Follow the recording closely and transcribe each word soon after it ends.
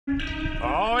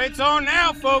Oh, it's on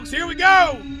now, folks. Here we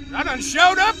go. I done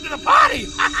showed up to the party.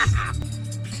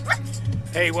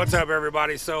 Hey, what's up,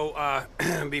 everybody? So,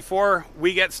 before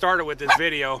we get started with this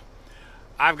video,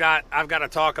 I've got to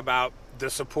talk about the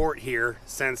support here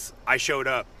since I showed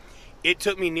up. It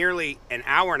took me nearly an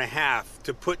hour and a half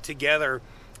to put together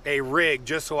a rig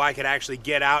just so I could actually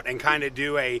get out and kind of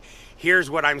do a here's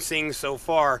what I'm seeing so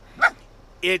far.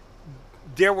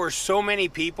 There were so many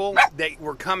people that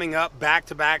were coming up back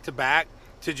to back to back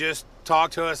to just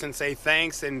talk to us and say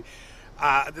thanks. And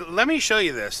let me show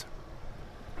you this.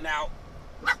 Now,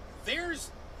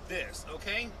 there's this,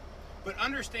 okay? But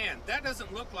understand, that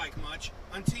doesn't look like much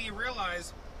until you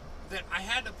realize that I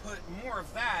had to put more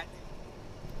of that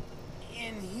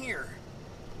in here.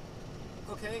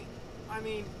 Okay? I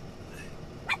mean,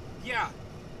 yeah.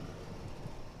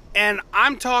 And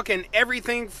I'm talking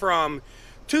everything from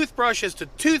toothbrushes to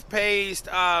toothpaste,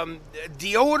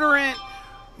 deodorant,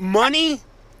 money,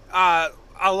 a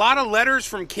lot of letters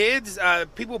from kids.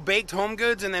 People baked home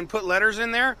goods and then put letters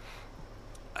in there.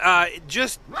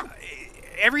 Just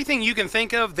everything you can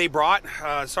think of, they brought.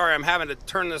 Sorry, I'm having to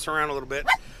turn this around a little bit.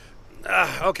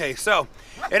 Okay, so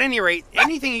at any rate,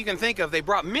 anything you can think of, they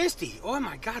brought. Misty, oh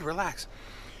my God, relax.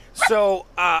 So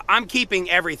I'm keeping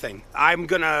everything. I'm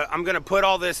gonna put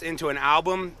all this into an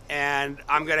album, and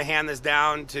I'm gonna hand this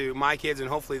down to my kids, and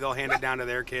hopefully they'll hand it down to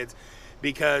their kids,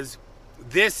 because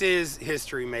this is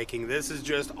history making. This is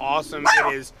just awesome.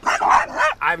 It is.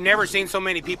 I've never seen so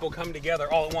many people come together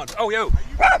all at once. Oh, yo.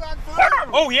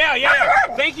 Oh, yeah.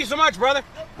 Thank you so much, brother.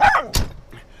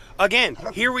 Again,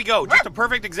 here we go. Just a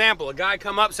perfect example. A guy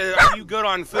come up, says, "Are you good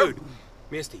on food?"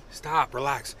 Misty, stop,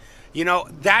 relax. You know,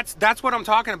 that's what I'm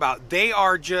talking about. They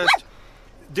are just,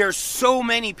 there's so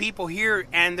many people here,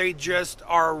 and they just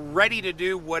are ready to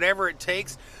do whatever it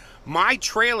takes. My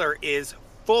trailer is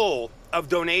full of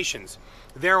donations.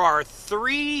 There are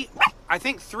three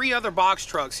other box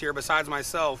trucks here besides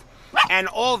myself, and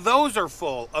all those are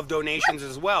full of donations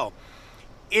as well.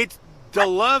 The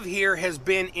love here has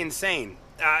been insane.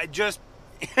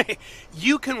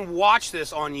 You can watch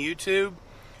this on YouTube,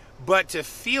 but to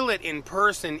feel it in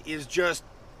person is just,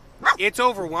 it's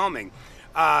overwhelming.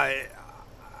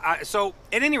 So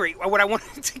at any rate, what I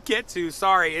wanted to get to,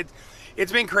 sorry,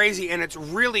 it's been crazy, and it's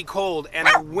really cold, and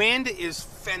the wind is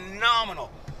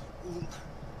phenomenal.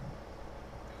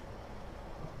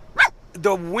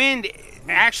 The wind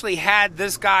actually had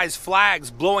this guy's flags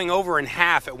blowing over in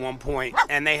half at one point,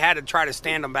 and they had to try to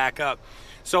stand them back up.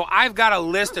 So I've got a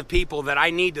list of people that I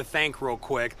need to thank real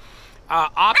quick.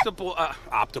 Optical,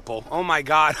 oh my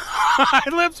God, my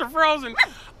lips are frozen.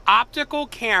 Optical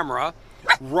Camera,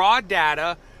 Raw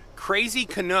Data, Crazy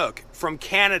Canuck from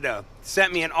Canada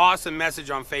sent me an awesome message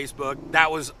on Facebook. That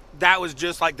was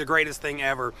just like the greatest thing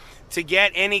ever. To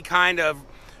get any kind of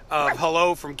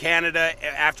hello from Canada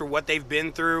after what they've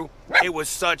been through, it was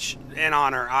such an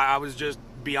honor. I was just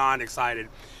beyond excited.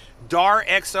 Dar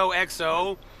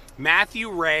XOXO, Matthew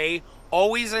Ray,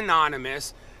 Always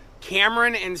Anonymous,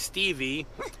 Cameron and Stevie,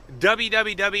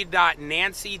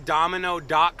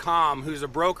 www.nancydomino.com, who's a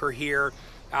broker here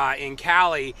in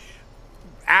Cali,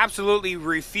 absolutely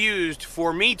refused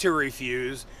for me to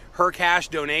refuse her cash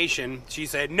donation. She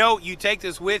said, "No, you take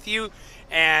this with you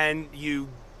and you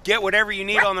get whatever you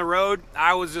need on the road."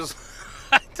 I was just,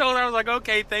 I told her, I was like,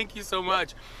 okay, thank you so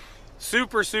much.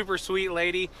 Super, super sweet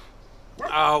lady.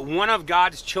 One of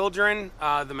God's Children,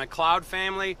 the McLeod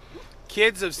family,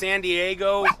 Kids of San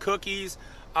Diego, Cookies.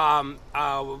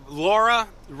 Laura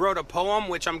wrote a poem,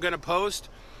 which I'm going to post.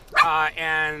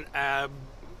 And I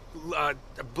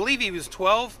believe he was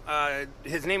 12.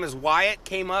 His name is Wyatt,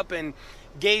 came up and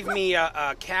gave me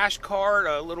a cash card,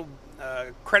 a little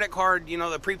credit card, you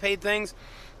know, the prepaid things,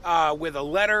 with a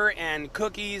letter and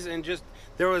cookies, and just,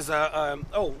 there was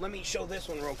oh, let me show this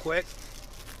one real quick.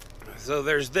 So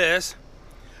there's this,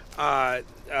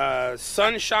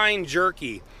 Sunshine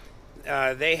Jerky.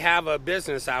 They have a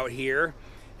business out here,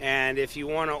 and if you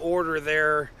want to order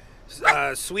their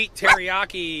sweet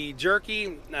teriyaki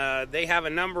jerky, they have a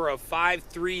number of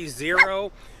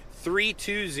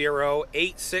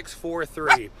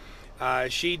 530-320-8643.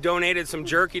 She donated some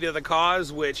jerky to the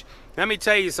cause, which, let me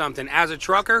tell you something, as a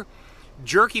trucker,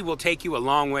 jerky will take you a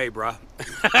long way, bruh.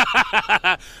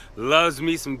 Loves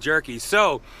me some jerky.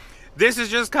 So this is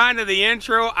just kind of the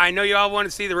intro. I know you all want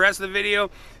to see the rest of the video.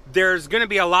 There's going to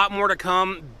be a lot more to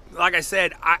come. Like I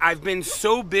said, I've been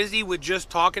so busy with just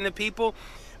talking to people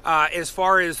as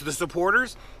far as the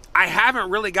supporters. I haven't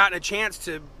really gotten a chance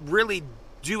to really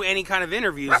do any kind of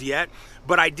interviews yet,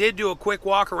 but I did do a quick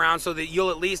walk around so that you'll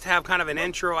at least have kind of an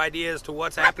intro idea as to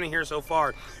what's happening here so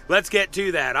far. Let's get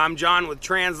to that. I'm John with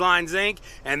Translines Inc.,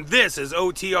 and this is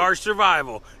OTR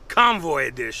Survival, Convoy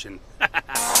Edition.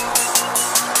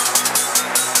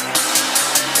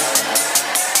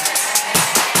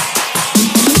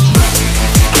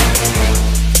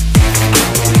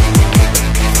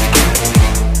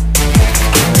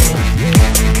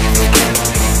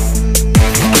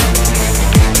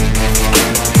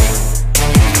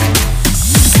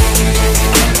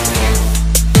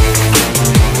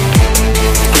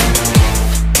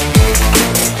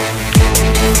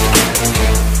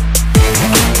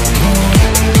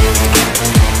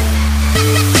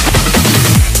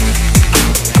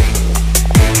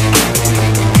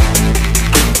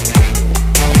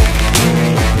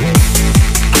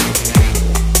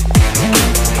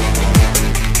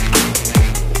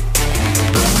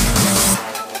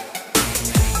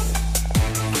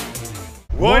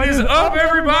 What is up,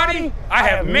 everybody? I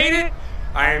have made it.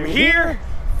 I am here.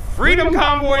 Freedom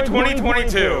Convoy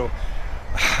 2022.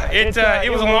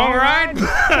 It was a long ride,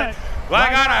 but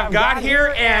by God, I've got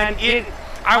here, and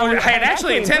I had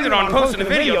actually intended on posting a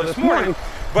video this morning,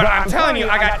 but I'm telling you,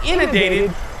 I got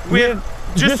inundated with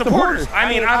just supporters. I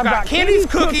mean, I've got candies,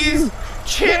 cookies,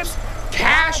 chips,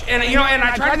 cash, and and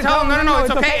I tried to tell them, no,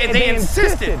 it's okay, and they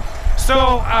insisted.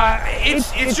 So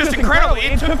it's just incredible.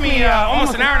 It took me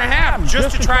almost an hour and a half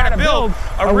just to try to build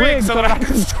a rig so that I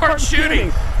could start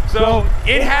shooting. So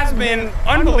it has been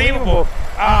unbelievable.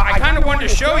 I kind of wanted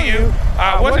to show you,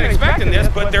 I wasn't expecting this,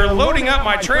 but they're loading up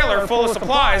my trailer full of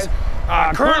supplies.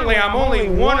 Currently, I'm only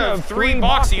one of 3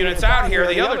 box units out here.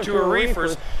 The other 2 are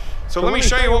reefers. So let me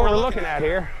show you what we're looking at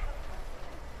here.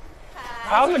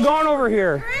 How's it going over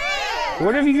here?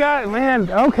 What have you got, man?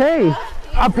 Okay.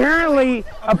 Apparently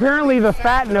the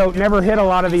fat note never hit a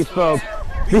lot of these folks.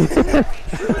 These are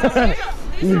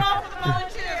all for the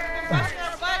volunteers. We've been busting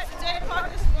our butts since 8 o'clock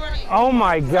this morning. Oh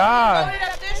my God. We loaded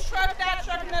up this truck, that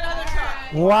truck, and that other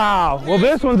truck. Wow. Well,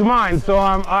 this one's mine, so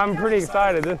I'm pretty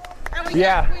excited. And we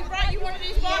brought you one of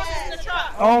these boxes in the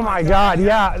truck. Oh my God.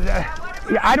 Yeah.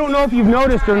 I don't know if you've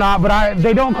noticed or not, but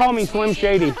they don't call me Slim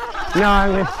Shady. No, I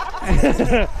mean.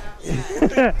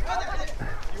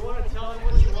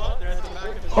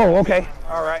 Oh, okay.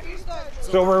 All right.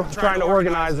 So we're trying to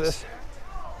organize this.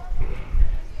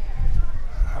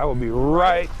 I will be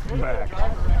right back.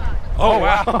 Oh,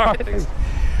 wow.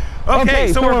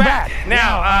 Okay, so we're back.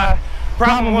 Now,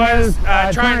 problem was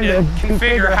trying to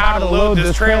configure how to load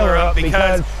this trailer up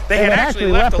because they had actually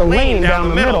left a lane down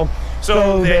the middle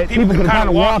so that people could kind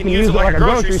of walk and use it like a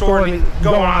grocery store and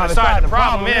go on the other side. The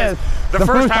problem is, the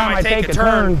first time I take a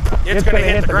turn, it's going to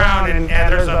hit the ground, and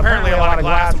there's apparently a lot of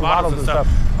glass and bottles and stuff.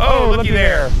 Oh, looky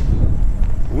there.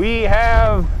 We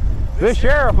have the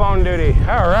sheriff on duty.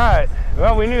 All right.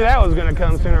 Well, we knew that was going to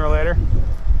come sooner or later.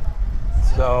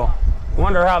 So,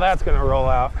 wonder how that's going to roll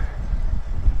out.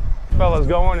 This fella's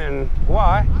going, and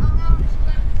why?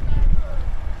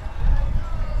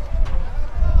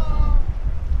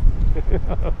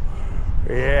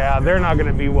 Yeah, they're not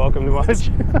going to be welcomed much.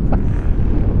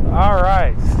 All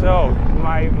right, so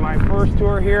my first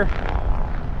tour here.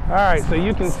 All right, so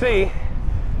you can see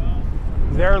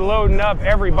they're loading up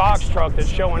every box truck that's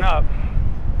showing up.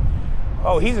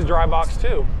 Oh, he's a dry box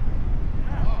too.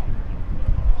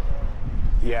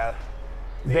 Yeah,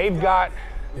 they've got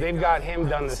him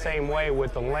done the same way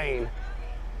with the lane.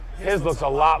 His looks a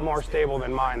lot more stable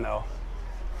than mine though.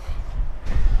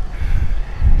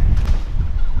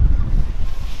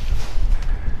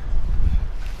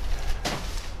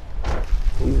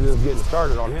 He's just getting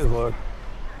started on his look.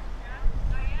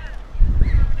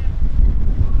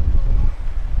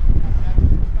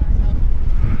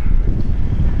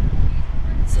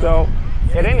 So,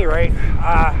 at any rate,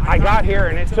 I got here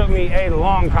and it took me a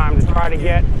long time to try to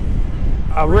get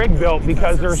a rig built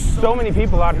because there's so many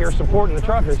people out here supporting the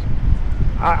truckers.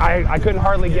 I couldn't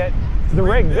hardly get the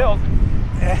rig built,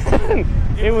 and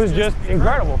it was just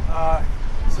incredible.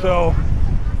 So,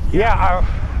 yeah,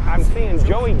 I'm seeing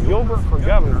Joey Gilbert for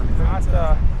governor.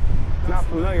 Not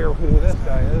familiar with who this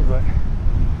guy is, but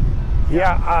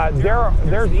yeah,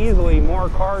 there's easily more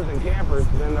cars and campers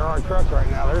than there are trucks right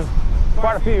now. There's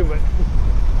quite a few, but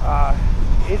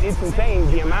it's insane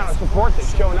the amount of support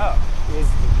that's showing up.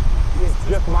 It's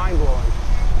just mind-blowing.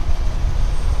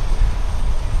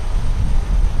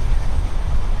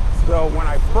 So when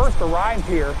I first arrived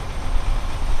here,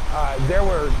 there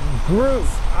were groups,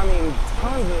 I mean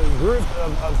tons of groups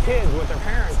of kids with their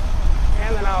parents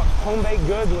handing out home-baked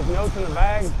goods with notes in the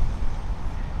bags.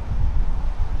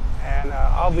 And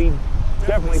I'll be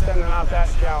definitely sending out that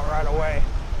shout right away.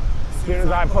 As soon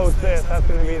as I post this, that's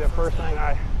going to be the first thing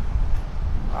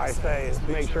I say is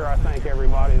make sure I thank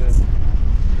everybody that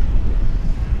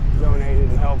donated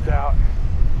and helped out.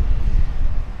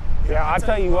 Yeah, I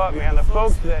tell you what, man, the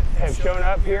folks that have shown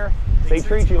up here, they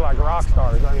treat you like rock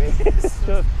stars. I mean,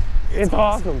 it's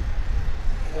awesome.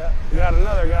 Yeah, we got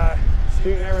another guy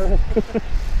shooting everything.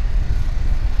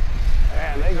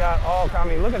 And they got I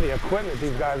mean, look at the equipment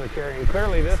these guys are carrying.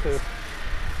 Clearly this is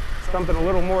something a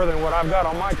little more than what I've got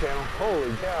on my channel.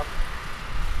 Holy cow.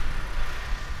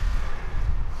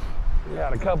 We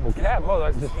got a couple cab, oh,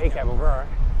 that's just a cab over, all right.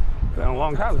 Been a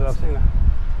long time since I've seen a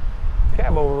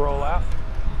cab over roll out.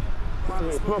 Reminds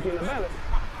me of Smokey and the Bandit.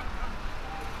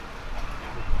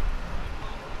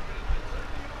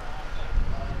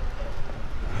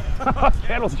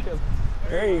 Kettle chip.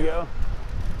 There you go.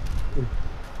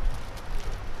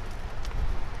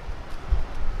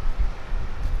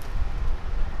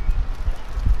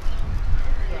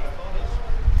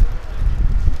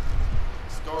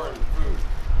 Storing food.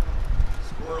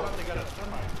 Squirrel.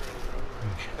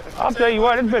 I'll tell you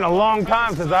what, it's been a long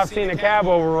time since I've seen a cab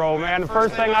overroll, man. The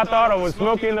first thing I thought of was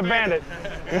Smokey and the Bandit.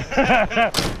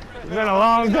 It's been a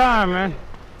long time, man.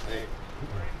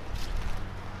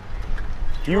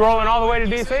 You rolling all the way to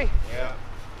DC? Yeah.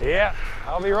 Yeah,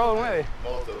 I'll be rolling with you.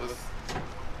 Both of us.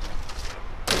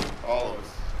 All of us.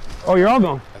 Oh, you're all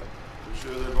going? I'm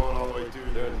sure they're going all the way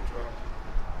through there in the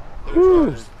truck.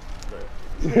 Woo.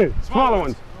 Right. Smaller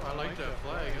ones. I like that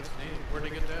flag. That's neat. Where'd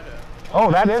they get that at? Oh,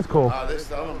 that is cool. They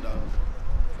sell them down.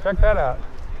 Check that out.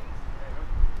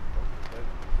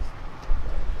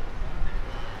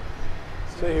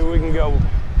 See who we can go.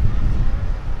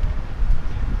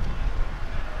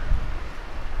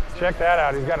 Check that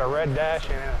out. He's got a red dash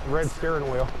and a red steering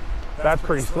wheel. That's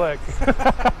pretty slick.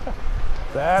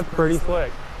 That's pretty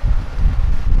slick.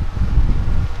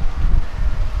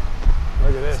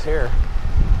 Look at this here.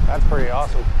 That's pretty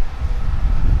awesome.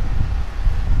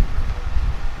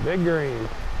 Big green.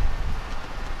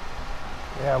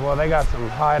 Yeah, well, they got some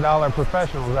high dollar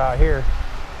professionals out here.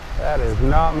 That is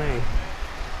not me.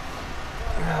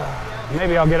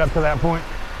 Maybe I'll get up to that point,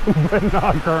 but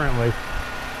not currently.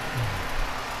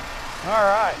 All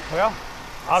right, well,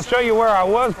 I'll show you where I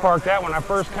was parked at when I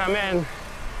first come in.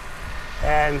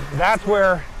 And that's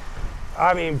where,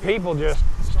 I mean, people just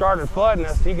started flooding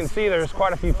us. You can see there's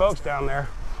quite a few folks down there.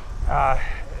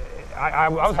 I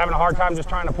was having a hard time just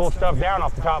trying to pull stuff down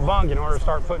off the top bunk in order to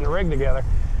start putting the rig together.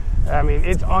 I mean,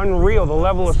 it's unreal. The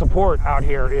level of support out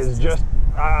here is just,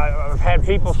 I've had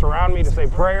people surround me to say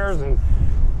prayers, and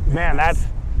man, that's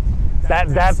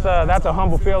a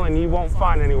humble feeling you won't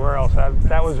find anywhere else.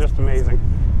 That was just amazing.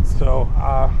 So,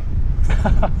 I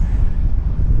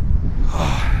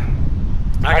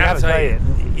gotta tell you,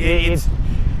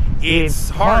 it's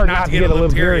hard not to get a little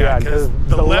teary-eyed because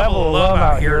the level of love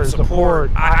out here and support,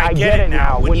 I get it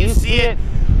now. When you see it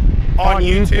on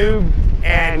YouTube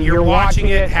and you're watching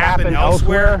it happen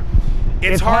elsewhere,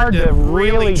 it's hard to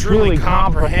really, truly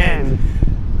comprehend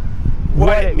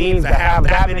what it means to have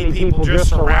that many people just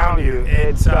surround you.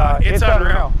 It's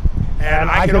unreal. And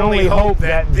I can only hope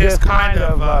that this kind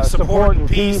of support and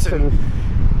peace and,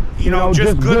 you know,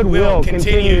 just goodwill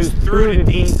continues through to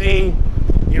DC.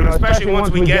 You know, especially once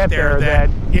we get there, that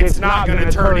it's not going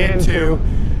to turn into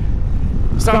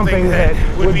something that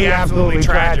would be absolutely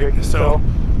tragic. So,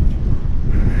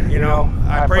 you know,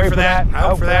 I pray for that. I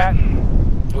hope for that.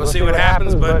 We'll see what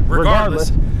happens, but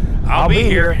regardless, I'll be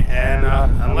here, and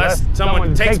unless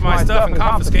someone takes my stuff and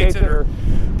confiscates it or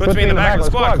puts me in the back of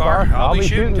the squad car, I'll be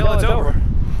shooting until it's over.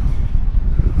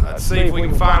 Let's see if we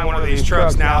can find one of these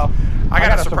trucks. Now, I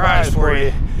got a surprise for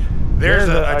you. There's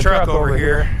a truck over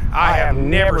here. I have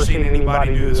never seen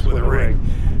anybody do this with a rig.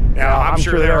 Now, I'm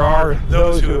sure there are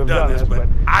those who have done this, but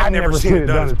I've never seen it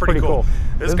done. It's pretty cool.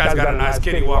 This guy's got a nice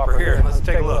kitty whopper here. Let's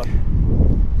take a look.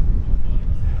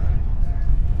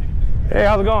 Hey,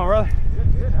 how's it going, brother?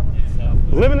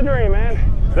 Living the dream,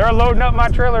 man. They're loading up my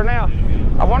trailer now.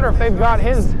 I wonder if they've got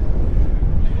his.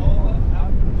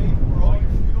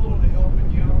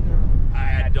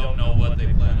 I don't know what they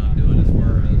plan on doing as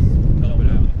far as helping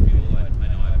out with fuel. I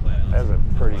know I plan on. That's a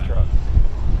pretty truck.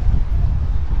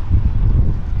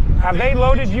 Have they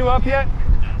loaded you up yet?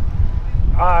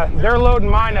 They're loading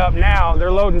mine up now.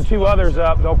 They're loading 2 others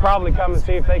up. They'll probably come and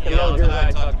see if they can load yours I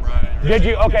up. talked to Brian. Did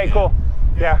you? Okay, cool.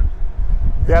 Yeah.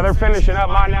 Yeah, they're finishing up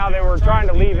mine now. They were trying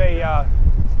to leave a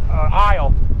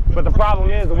aisle, but the problem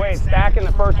is the way it's stacking,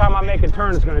 the first time I make a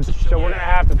turn, it's going to, so we're going to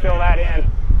have to fill that in.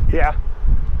 Yeah.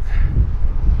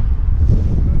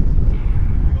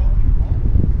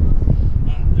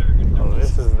 Oh,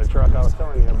 this is the truck I was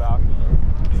telling you about.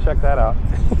 Check that out.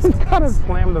 It's kind of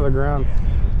slammed to the ground.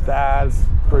 That's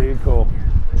pretty cool.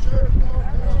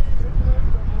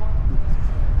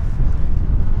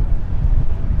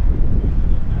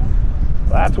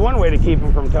 That's one way to keep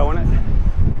them from towing it.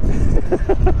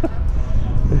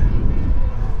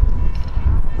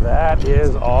 That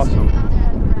is awesome.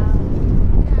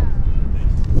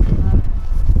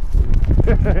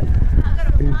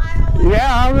 Yeah,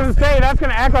 I was gonna say that's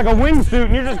gonna act like a wingsuit,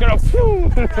 and you're just gonna.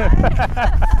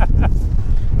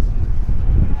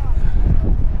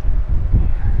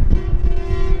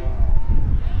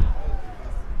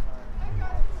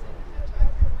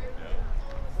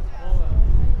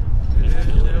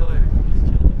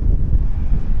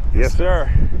 Yes, sir.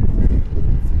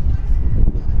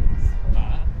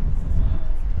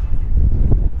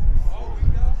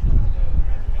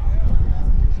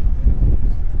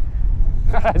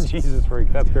 Jesus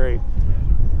freak, that's great.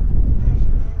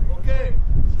 Okay,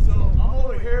 so I'm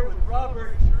over here with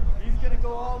Robert. He's gonna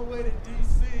go all the way to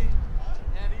DC,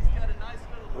 and he's got a nice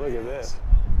little. Look at this.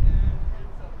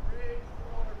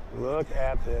 Look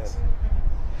at this.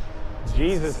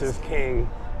 Jesus is king,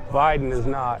 Biden is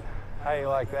not. How you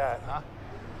like that,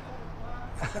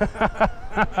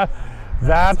 huh?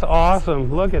 That's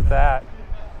awesome. Look at that.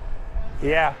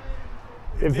 Yeah.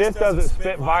 If this doesn't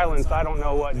spit violence, I don't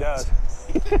know what does.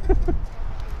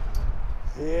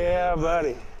 Yeah,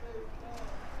 buddy.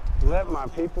 Let my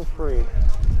people free.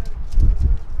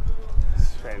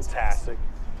 It's fantastic.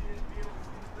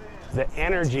 The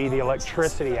energy, the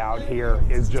electricity out here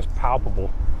is just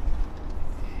palpable.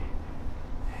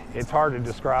 It's hard to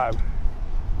describe.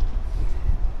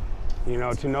 You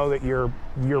know, to know that you're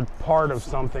part of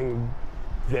something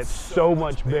that's so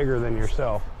much bigger than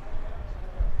yourself.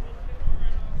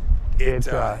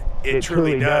 It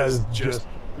truly does just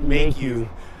make you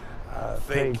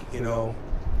think, you know,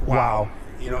 wow,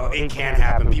 you know, it can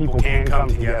happen. People can come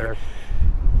together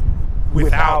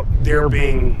without there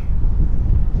being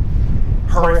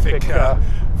horrific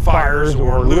fires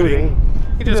or looting.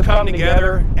 You can just come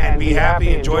together and be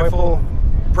happy and joyful,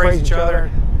 praise each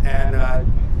other, and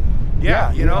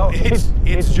yeah, you know,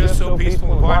 it's just so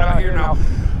peaceful and quiet out here now.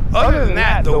 Other than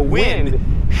that, the wind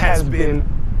has been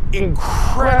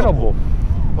incredible.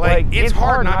 Like, it's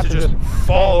hard not to just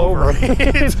fall over.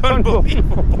 It's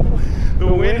unbelievable. The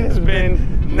wind has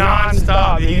been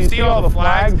non-stop. You see all the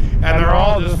flags, and they're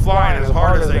all just flying as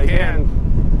hard as they can.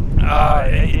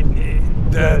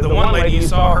 The one lady, you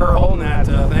saw her holding that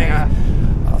thing, I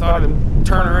thought it'd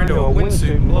turn her into a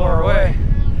windsuit and blow her away.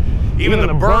 Even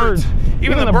the birds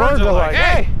are like,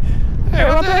 hey,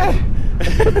 what's that?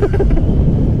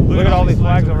 Look at all these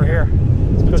flags over here.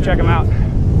 Let's go check them out.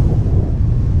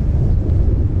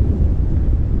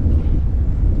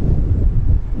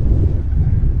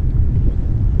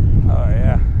 Oh,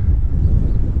 yeah.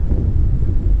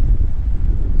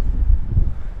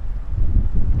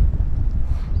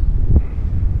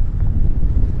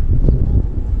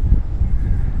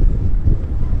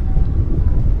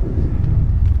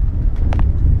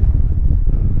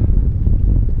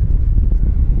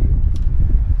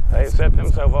 They set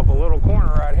themselves up a little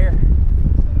corner right here.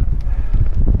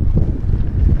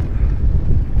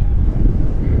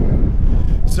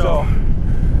 So,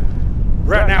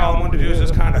 right now all I wanted to do is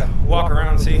just kind of walk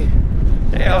around and see,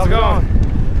 hey, how's it going?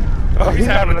 Oh, he's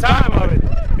having a time of it.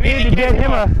 We need to get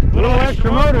him a little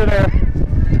extra motor there.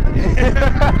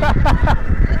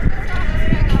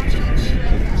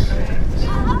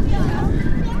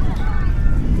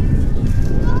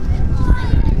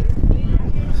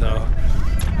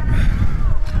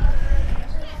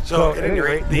 So at any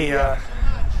rate,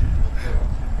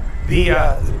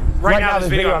 right now this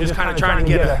video, I'm just kind of trying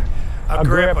to get a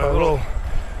grip, a little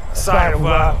side of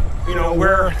you know,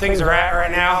 where things are at right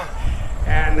now,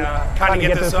 and kind of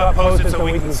get this up, posted so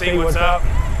we can see what's up,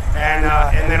 and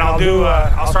then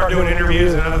I'll start doing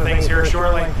interviews and other things here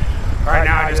shortly. Right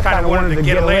now, I just kind of wanted to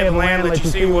get a lay of the land, let you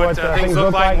see what things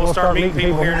look like. We'll start meeting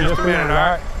people here in just a minute. All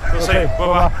right, we'll see. Bye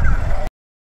bye.